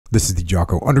This is the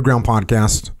Jocko Underground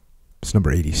Podcast. It's number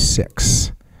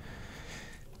 86.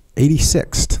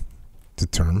 86th. It's a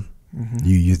term. Mm-hmm.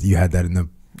 You had that in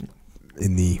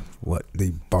the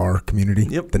bar community?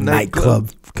 Yep. The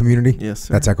nightclub community? Yes,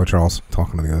 sir. That's Echo Charles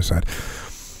talking on the other side.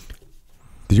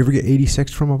 Did you ever get 86th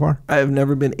from a bar? I have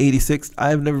never been 86th. I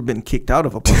have never been kicked out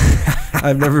of a bar.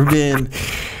 I've never been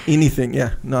anything.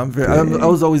 Yeah. No, I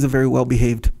was always a very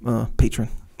well-behaved patron.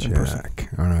 Jack.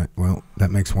 All right. Well, that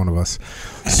makes one of us.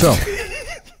 So,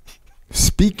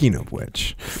 speaking of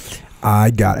which,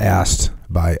 I got asked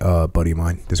by a buddy of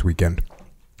mine this weekend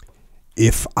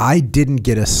if I didn't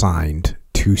get assigned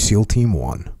to SEAL Team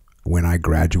 1 when I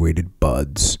graduated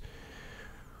BUDS,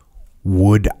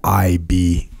 would I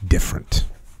be different?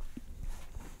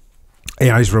 And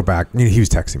I just wrote back. He was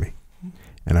texting me,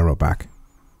 and I wrote back,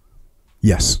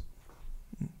 yes.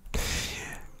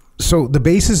 So the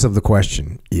basis of the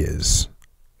question is,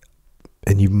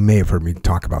 and you may have heard me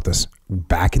talk about this,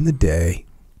 back in the day,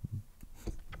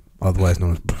 otherwise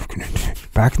known as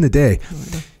back in the day,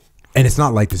 and it's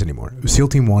not like this anymore. SEAL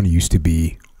Team 1 used to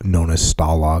be known as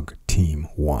Stalag Team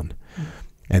 1.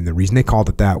 And the reason they called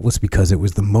it that was because it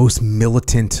was the most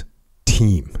militant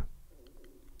team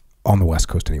on the West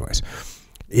Coast anyways.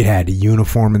 It had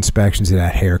uniform inspections, it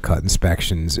had haircut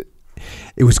inspections.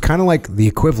 It was kind of like the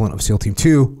equivalent of SEAL Team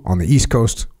 2 on the East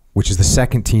Coast, which is the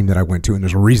second team that I went to, and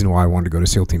there's a reason why I wanted to go to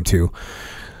SEAL Team 2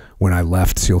 when I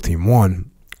left SEAL Team 1.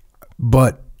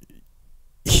 But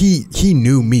he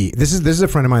knew me. This is a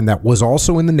friend of mine that was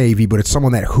also in the Navy, but it's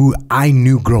someone who I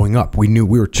knew growing up. We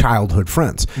were childhood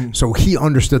friends. So he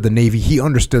understood the Navy. He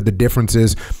understood the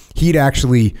differences. He'd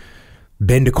actually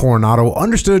been to Coronado,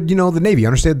 understood, the Navy,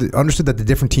 understood that the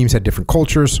different teams had different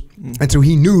cultures. And so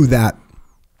he knew that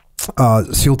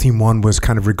SEAL Team 1 was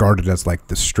kind of regarded as like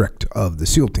the strict of the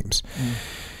SEAL teams.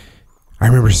 I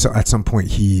remember at some point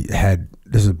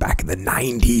this was back in the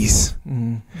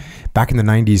 90s. Back in the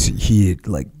 90s, he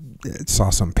saw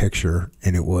some picture,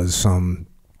 and it was some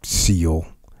SEAL,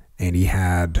 and he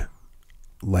had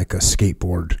like a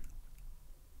skateboard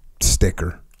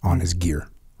sticker on his gear,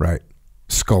 right?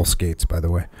 Skull skates, by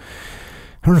the way.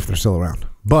 I don't know if they're still around,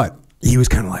 but he was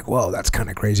kind of like, whoa, that's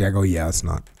kind of crazy. I go, yeah,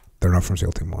 they're not from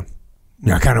SEAL Team 1.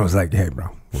 I kind of was like, hey, bro,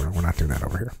 we're not doing that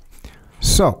over here.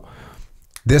 So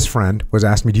this friend was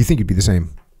asking me, do you think you'd be the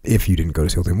same if you didn't go to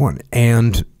SEAL Team 1?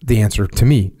 And the answer to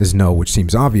me is no, which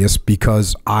seems obvious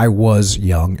because I was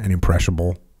young and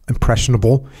impressionable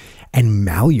and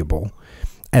malleable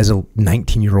as a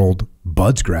 19-year-old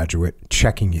BUDS graduate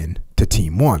checking in to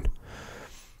Team 1.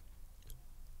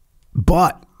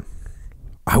 But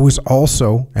I was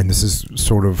also, and this is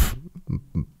sort of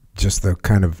just the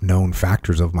kind of known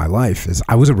factors of my life, is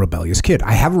I was a rebellious kid.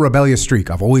 I have a rebellious streak.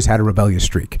 I've always had a rebellious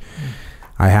streak.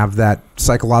 I have that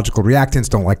psychological reactance,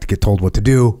 don't like to get told what to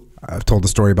do. I've told the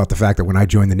story about the fact that when I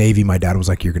joined the Navy, my dad was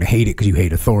like, you're going to hate it because you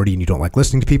hate authority and you don't like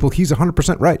listening to people. He's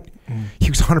 100% right. He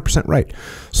was 100% right.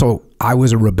 So I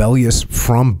was a rebellious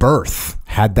from birth,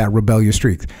 had that rebellious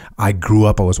streak. I grew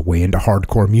up, I was way into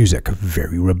hardcore music,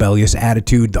 very rebellious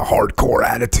attitude, the hardcore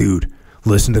attitude.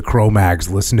 Listen to Cro-Mags,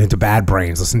 listen to Bad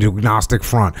Brains, listen to Agnostic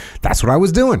Front. That's what I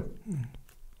was doing.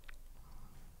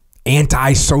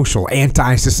 Anti-social,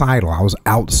 anti-societal. I was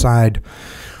outside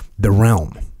the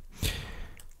realm.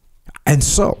 And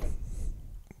so,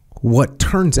 the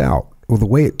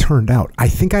way it turned out, I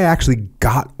think I actually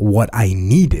got what I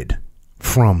needed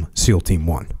from SEAL Team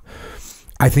 1.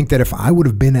 I think that if I would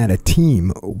have been at a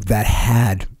team that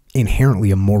had inherently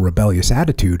a more rebellious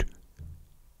attitude,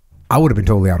 I would have been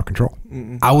totally out of control.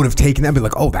 I would have taken that and be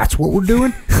like, oh, that's what we're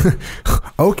doing?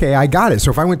 Okay, I got it. So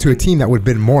if I went to a team that would have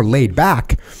been more laid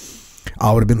back,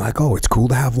 I would have been like, oh, it's cool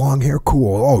to have long hair.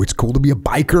 Cool. Oh, it's cool to be a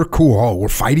biker. Cool. Oh, we're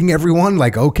fighting everyone.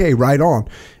 Like, okay, right on.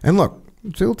 And look,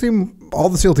 all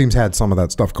the SEAL teams had some of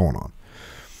that stuff going on.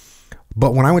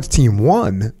 But when I went to Team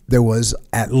 1, there was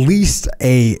at least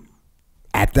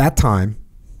at that time,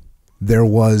 there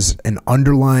was an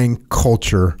underlying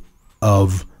culture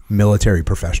of military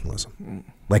professionalism.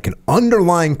 Like an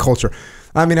underlying culture.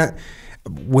 I mean,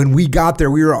 when we got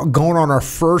there, we were going on our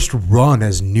first run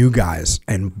as new guys,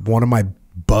 and one of my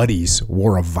buddies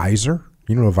wore a visor.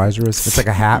 You know what a visor is? It's like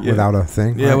a hat without a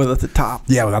thing. Yeah, right? Without the top.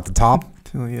 Yeah, without the top.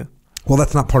 Oh, yeah. Well,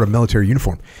 that's not part of military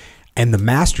uniform. And the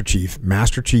master chief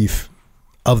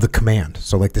of the command,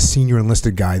 so like the senior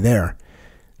enlisted guy there,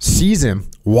 sees him,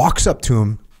 walks up to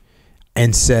him,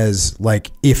 and says,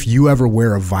 like, if you ever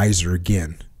wear a visor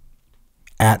again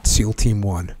at SEAL Team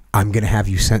 1, I'm going to have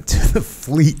you sent to the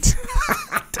fleet.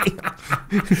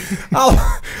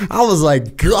 I was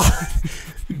like, God,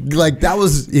 Like, that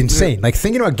was insane. Like,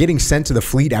 thinking about getting sent to the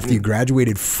fleet after you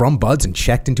graduated from Buds and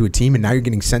checked into a team, and now you're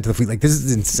getting sent to the fleet. Like, this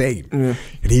is insane.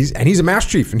 And he's a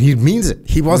master chief, and he means it.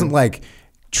 He wasn't like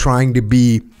trying to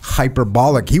be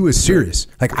hyperbolic. He was serious.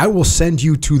 Like, I will send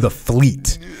you to the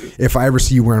fleet if I ever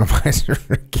see you wearing a visor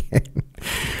again.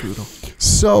 Brutal.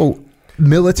 So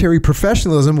military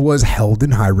professionalism was held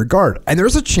in high regard, and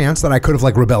there's a chance that I could have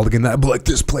like rebelled against that, but like,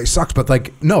 this place sucks. But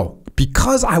like, no,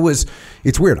 because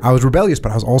it's weird. I was rebellious,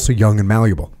 but I was also young and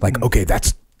malleable. Like, okay,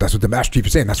 that's what the master chief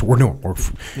is saying. That's what we're doing.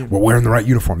 We're wearing the right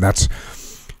uniform.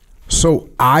 So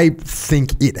I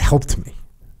think it helped me.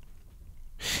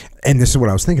 And this is what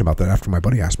I was thinking about that after my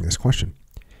buddy asked me this question.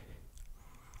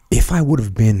 If I would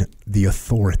have been the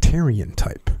authoritarian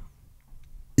type,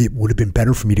 it would have been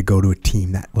better for me to go to a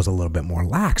team that was a little bit more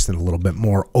lax and a little bit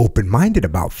more open-minded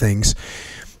about things,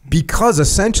 because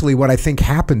essentially what I think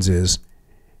happens is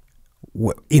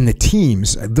in the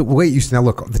teams, the way it used to, now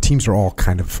look, the teams are all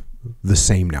kind of the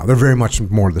same now. They're very much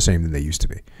more the same than they used to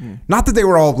be. Not that they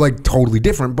were all like totally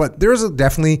different, but there's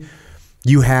definitely,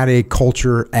 you had a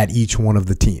culture at each one of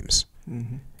the teams.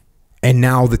 And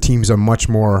now the teams are much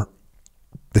more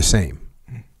the same.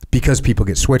 Because people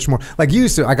get switched more. Like, you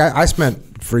used to, like, I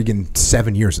spent friggin'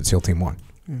 7 years at SEAL Team 1.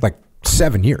 Like,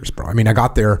 7 years, bro. I mean, I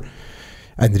got there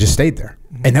and just stayed there.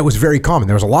 And that was very common.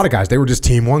 There was a lot of guys. They were just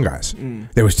Team 1 guys.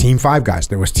 There was Team 5 guys.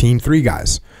 There was Team 3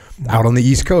 guys out on the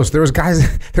East Coast. There was guys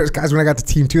when I got to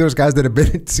Team 2, there was guys that had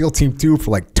been at SEAL Team 2 for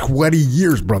like 20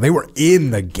 years, bro. They were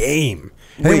in the game.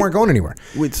 They weren't going anywhere.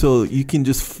 Wait, so you can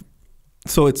just...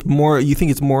 So it's more. You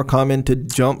think it's more common to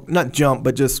not jump,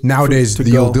 but just nowadays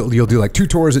you'll do like 2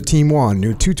 tours at Team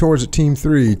 1, 2 tours at Team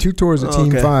 3, 2 tours at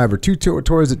Team 5, or 2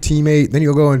 tours at Team 8. Then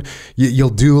you'll go and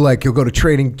you'll go to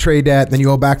trade at, then you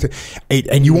go back to 8,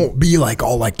 and you won't be like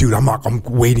all like, dude, I'm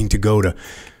waiting to go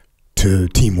to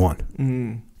Team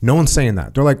 1. No one's saying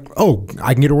that. They're like, oh,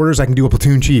 I can get orders, I can do a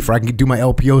platoon chief, or I can do my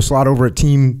LPO slot over at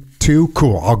Team 2.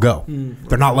 Cool, I'll go.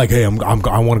 They're not like, hey, I want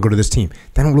to go to this team.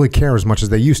 They don't really care as much as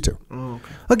they used to.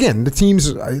 Again, the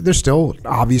teams, there's still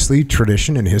obviously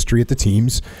tradition and history at the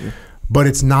teams, but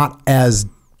there's not as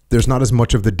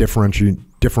much of the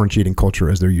differentiating culture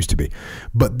as there used to be.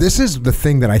 But this is the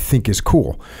thing that I think is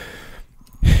cool,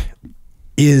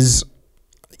 is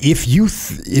if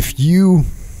you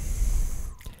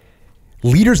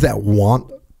leaders that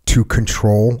want to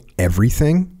control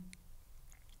everything,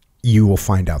 you will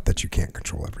find out that you can't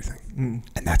control everything.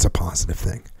 And that's a positive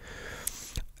thing.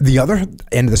 The other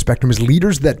end of the spectrum is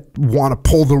leaders that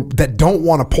don't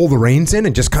want to pull the reins in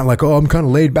and just kind of like, oh, I'm kind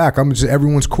of laid back.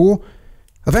 Everyone's cool.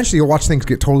 Eventually you'll watch things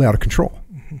get totally out of control.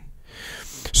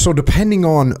 So depending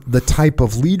on the type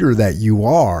of leader that you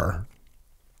are,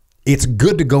 it's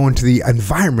good to go into the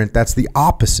environment that's the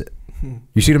opposite.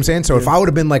 You see what I'm saying? So if I would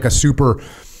have been like a super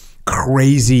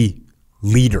crazy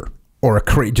leader or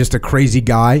just a crazy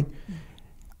guy,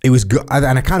 it was good,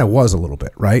 and I kind of was a little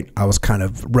bit, right? I was kind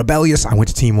of rebellious. I went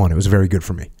to Team 1. It was very good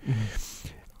for me.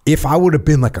 If I would have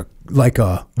been like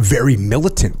a very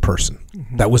militant person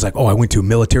that was like, oh, I went to a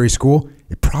military school,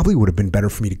 it probably would have been better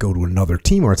for me to go to another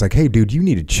team where it's like, hey, dude, you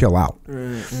need to chill out.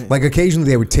 Like, occasionally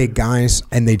they would take guys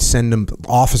and they'd send them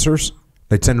officers.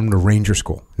 They'd send them to Ranger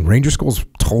School. And Ranger School's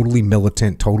totally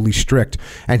militant, totally strict.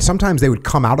 And sometimes they would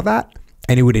come out of that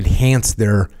and it would enhance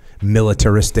their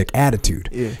militaristic attitude.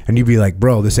 And you'd be like,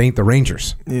 bro, this ain't the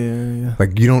Rangers.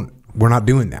 Like, we're not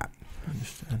doing that. I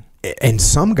understand. And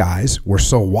some guys were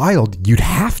so wild, you'd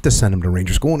have to send them to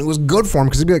Ranger School, and it was good for them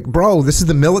because they'd be like, bro, this is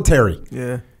the military.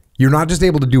 You're not just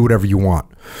able to do whatever you want.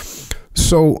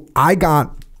 So I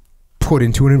got put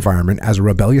into an environment as a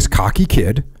rebellious, cocky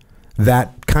kid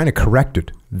that kind of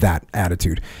corrected that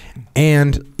attitude.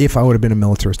 And if I would have been a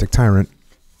militaristic tyrant,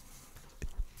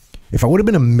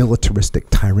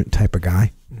 type of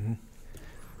guy,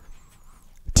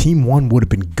 Team 1 would have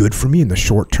been good for me in the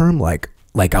short term. Like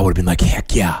I would have been like,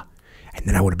 heck yeah. And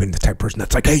then I would have been the type of person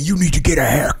that's like, hey, you need to get a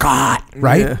haircut,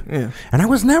 right? And I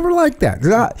was never like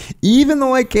that. Even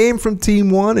though I came from Team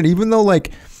 1, and even though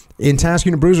like in Task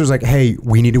Unit Bruiser was like, hey,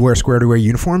 we need to wear square away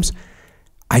uniforms,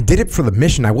 I did it for the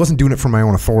mission. I wasn't doing it for my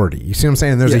own authority. You see what I'm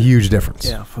saying? There's a huge difference.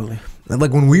 Yeah, fully.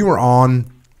 Like when we were on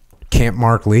Camp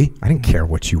Mark Lee, I didn't care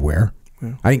what you wear.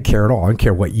 I didn't care at all. I didn't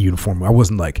care what uniform. I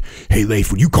wasn't like, hey,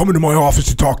 Leif, when you come into my office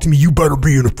to talk to me, you better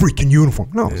be in a freaking uniform.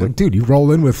 No, I was like, dude, you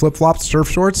roll in with flip-flops, surf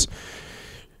shorts.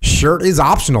 Shirt is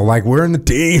optional. Like, we're in the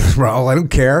team, bro. I don't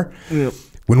care.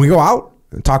 When we go out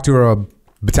and talk to a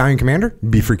battalion commander,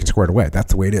 be freaking squared away.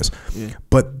 That's the way it is.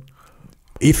 But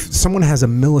if someone has a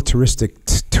militaristic,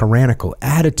 tyrannical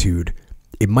attitude,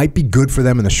 it might be good for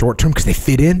them in the short term because they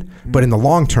fit in, but in the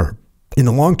long term,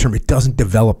 it doesn't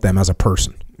develop them as a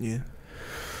person.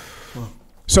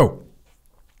 So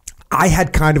I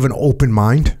had kind of an open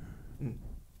mind,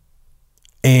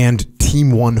 and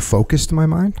team one focused my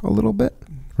mind a little bit,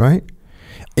 right?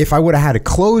 If I would have had a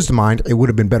closed mind, it would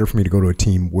have been better for me to go to a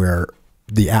team where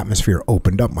the atmosphere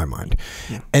opened up my mind.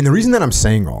 Yeah. And the reason that I'm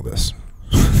saying all this,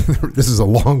 this is a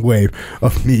long way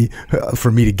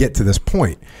for me to get to this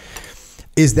point,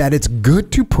 is that it's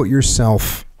good to put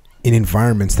yourself in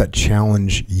environments that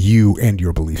challenge you and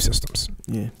your belief systems.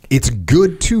 Yeah. It's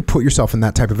good to put yourself in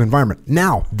that type of environment.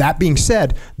 Now, that being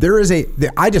said,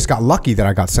 I just got lucky that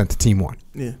I got sent to team one.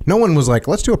 Yeah. No one was like,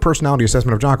 let's do a personality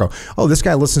assessment of Jocko. Oh, this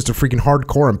guy listens to freaking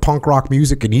hardcore and punk rock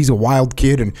music and he's a wild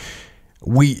kid and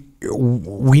we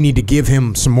need to give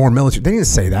him some more military. They didn't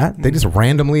say that. They just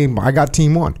randomly, I got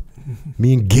team one.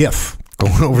 Me and GIF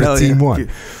going over to team one.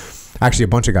 Actually, a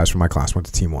bunch of guys from my class went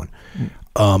to team one.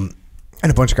 And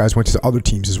a bunch of guys went to other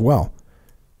teams as well.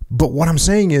 But what I'm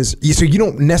saying is, so you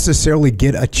don't necessarily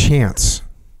get a chance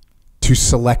to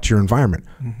select your environment,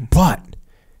 but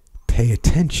pay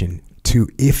attention to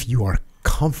if you are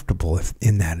comfortable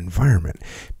in that environment.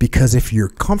 Because if you're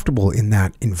comfortable in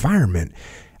that environment,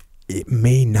 it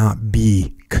may not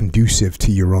be conducive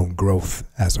to your own growth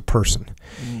as a person.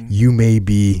 You may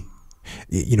be,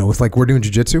 it's like we're doing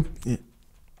Jiu Jitsu,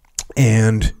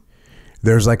 and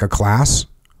there's like a class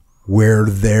where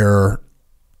they're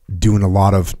doing a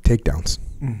lot of takedowns.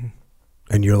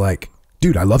 And you're like,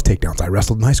 dude, I love takedowns. I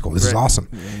wrestled in high school. This is awesome.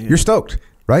 Yeah. You're stoked,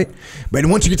 right? But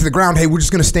once you get to the ground, hey, we're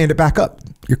just going to stand it back up.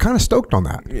 You're kind of stoked on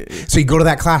that. Yeah. So you go to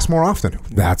that class more often.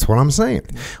 That's what I'm saying.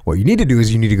 What you need to do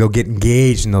is you need to go get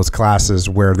engaged in those classes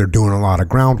where they're doing a lot of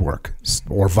groundwork,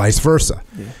 or vice versa.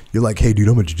 Yeah. You're like, hey, dude,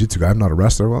 I'm a jiu-jitsu guy. I'm not a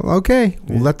wrestler. Well, okay.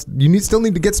 Well, still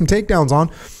need to get some takedowns on.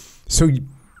 So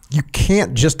you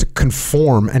can't just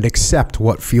conform and accept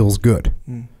what feels good.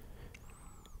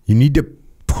 You need to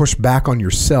push back on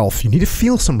yourself. You need to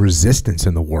feel some resistance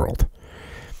in the world.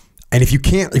 And if you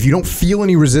don't feel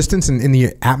any resistance in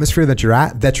the atmosphere that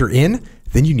you're in,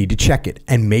 then you need to check it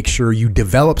and make sure you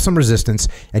develop some resistance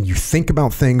and you think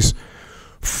about things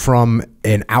from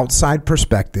an outside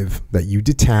perspective, that you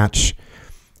detach,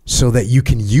 so that you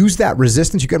can use that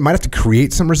resistance. You might have to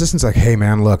create some resistance. Like, hey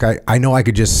man, look, I know I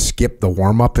could just skip the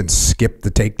warm up and skip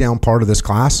the takedown part of this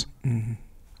class,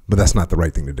 but that's not the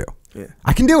right thing to do. Yeah.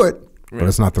 I can do it, but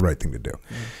it's not the right thing to do.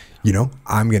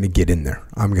 I'm going to get in there.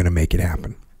 I'm going to make it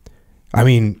happen. I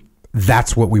mean,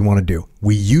 that's what we want to do.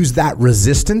 We use that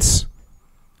resistance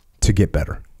to get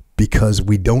better, because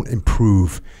we don't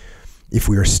improve if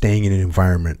we are staying in an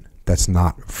environment that's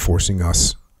not forcing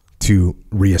us to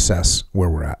reassess where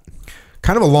we're at.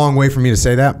 Kind of a long way for me to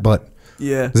say that, but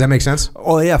yeah, does that make sense?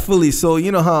 Oh yeah, fully. So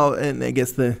you know how, and I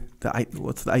guess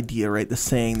what's the idea, right? The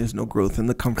saying, "There's no growth in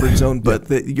the comfort zone," but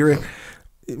this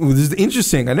is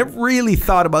interesting. I never really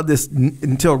thought about this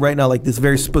until right now, like this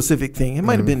very specific thing. It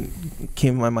might have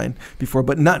came in my mind before,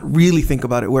 but not really think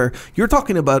about it. Where you're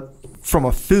talking about from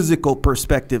a physical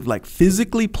perspective, like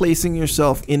physically placing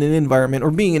yourself in an environment or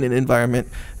being in an environment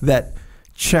that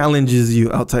challenges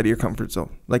you outside of your comfort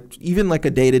zone, like even like a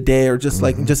day-to-day or just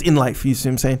like just in life. You see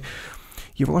what I'm saying?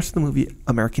 You ever watched the movie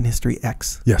American History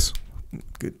X? Yes.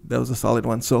 Good. That was a solid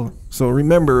one. So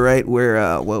remember, right,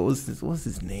 where what was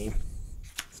his name?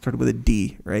 Started with a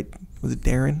D, right? Was it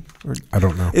Darren? Or I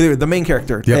don't know. Either the main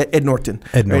character, Ed Norton.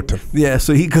 Ed Norton. Right? Yeah.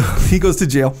 So he goes to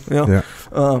jail. Yeah.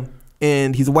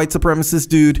 And he's a white supremacist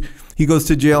dude. He goes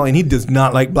to jail and he does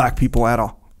not like black people at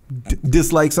all.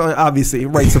 Dislikes, obviously,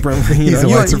 white supremacy. He's a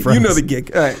white supremacist. You know the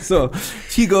gig. All right. So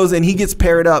he goes and he gets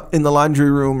paired up in the laundry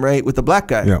room, right, with the black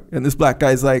guy. Yep. And this black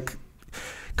guy's like,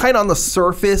 kind of on the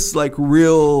surface, like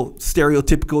real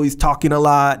stereotypical. He's talking a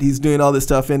lot. He's doing all this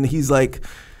stuff. And he's like,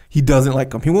 he doesn't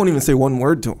like him. He won't even say one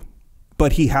word to him.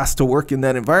 But he has to work in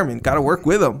that environment. Got to work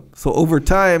with him. So over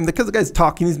time, because the guy's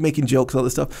talking, he's making jokes, all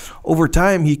this stuff. Over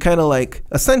time, he kind of like,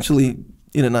 essentially,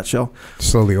 in a nutshell,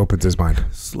 slowly opens his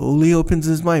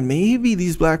mind. Maybe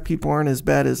these black people aren't as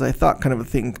bad as I thought, kind of a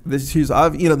thing. This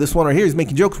one right here is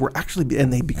making jokes.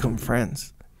 And they become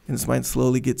friends. And his mind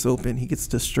slowly gets open. He gets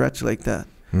to stretch like that.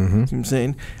 See what I'm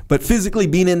saying? But physically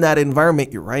being in that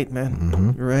environment, you're right,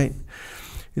 man. You're right.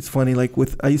 It's funny, like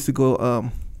I used to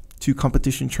go to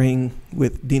competition training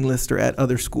with Dean Lister at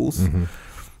other schools.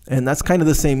 And that's kind of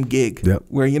the same gig. Yep.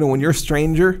 Where, when you're a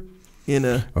stranger in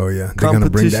a they're gonna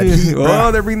bring that heat.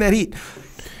 They're bringing that heat.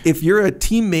 If you're a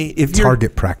teammate, if you're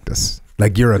target practice,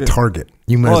 like you're a target,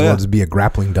 you might as well just be a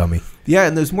grappling dummy. Yeah,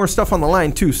 and there's more stuff on the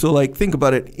line too. So like, think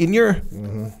about it.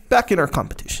 Back in our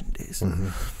competition days,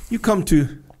 you come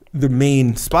to the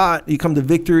main spot. You come to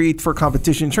Victory for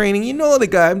competition training. You know the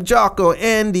guy. I'm Jocko,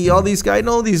 Andy, all these guys. I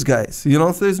know these guys. So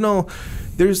there's no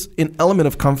there's an element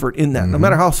of comfort in that, no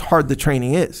matter how hard the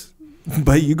training is.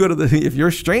 But you go to if you're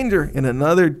a stranger in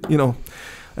another,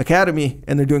 academy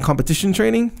and they're doing competition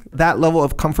training, that level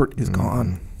of comfort is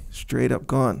gone, straight up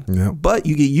gone. Yeah. But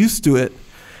you get used to it.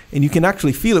 And you can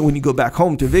actually feel it when you go back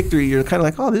home to victory. You're kind of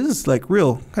like, oh, this is like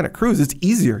real kind of cruise. It's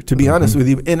easier, to be honest with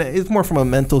you. And it's more from a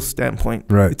mental standpoint.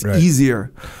 Right. It's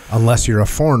easier. Unless you're a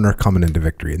foreigner coming into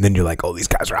victory. And then you're like, oh, these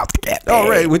guys are out to get me. Oh,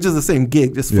 right. Which is the same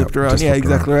gig, just flipped around. Just yeah, flipped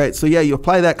exactly around. right. So, you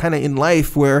apply that kind of in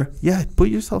life where, put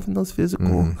yourself in those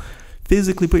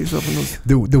physically put yourself in those.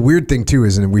 The weird thing, too,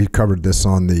 is, and we covered this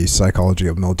on the psychology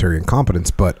of military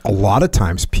incompetence, but a lot of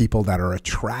times people that are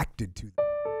attracted to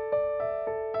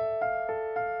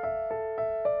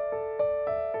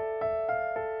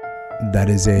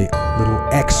that is a little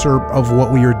excerpt of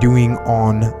what we are doing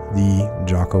on the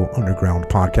Jocko Underground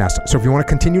podcast. So if you want to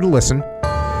continue to listen,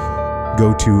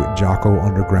 go to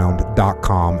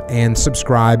jockounderground.com and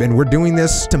subscribe. And we're doing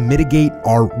this to mitigate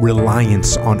our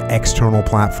reliance on external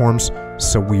platforms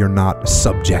so we are not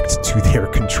subject to their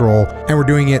control. And we're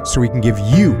doing it so we can give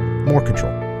you more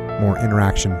control, more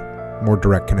interaction, more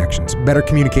direct connections, better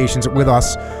communications with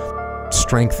us,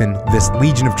 strengthen this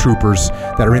legion of troopers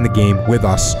that are in the game with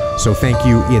us. So thank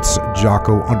you. It's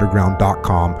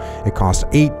jockounderground.com. It costs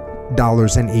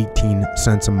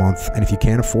 $8.18 a month. And if you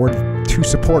can't afford to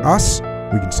support us,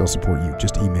 we can still support you.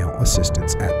 Just email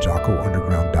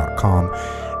assistance@jockounderground.com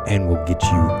and we'll get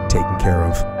you taken care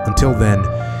of. Until then,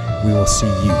 we will see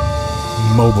you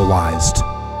mobilized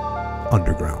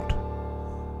underground.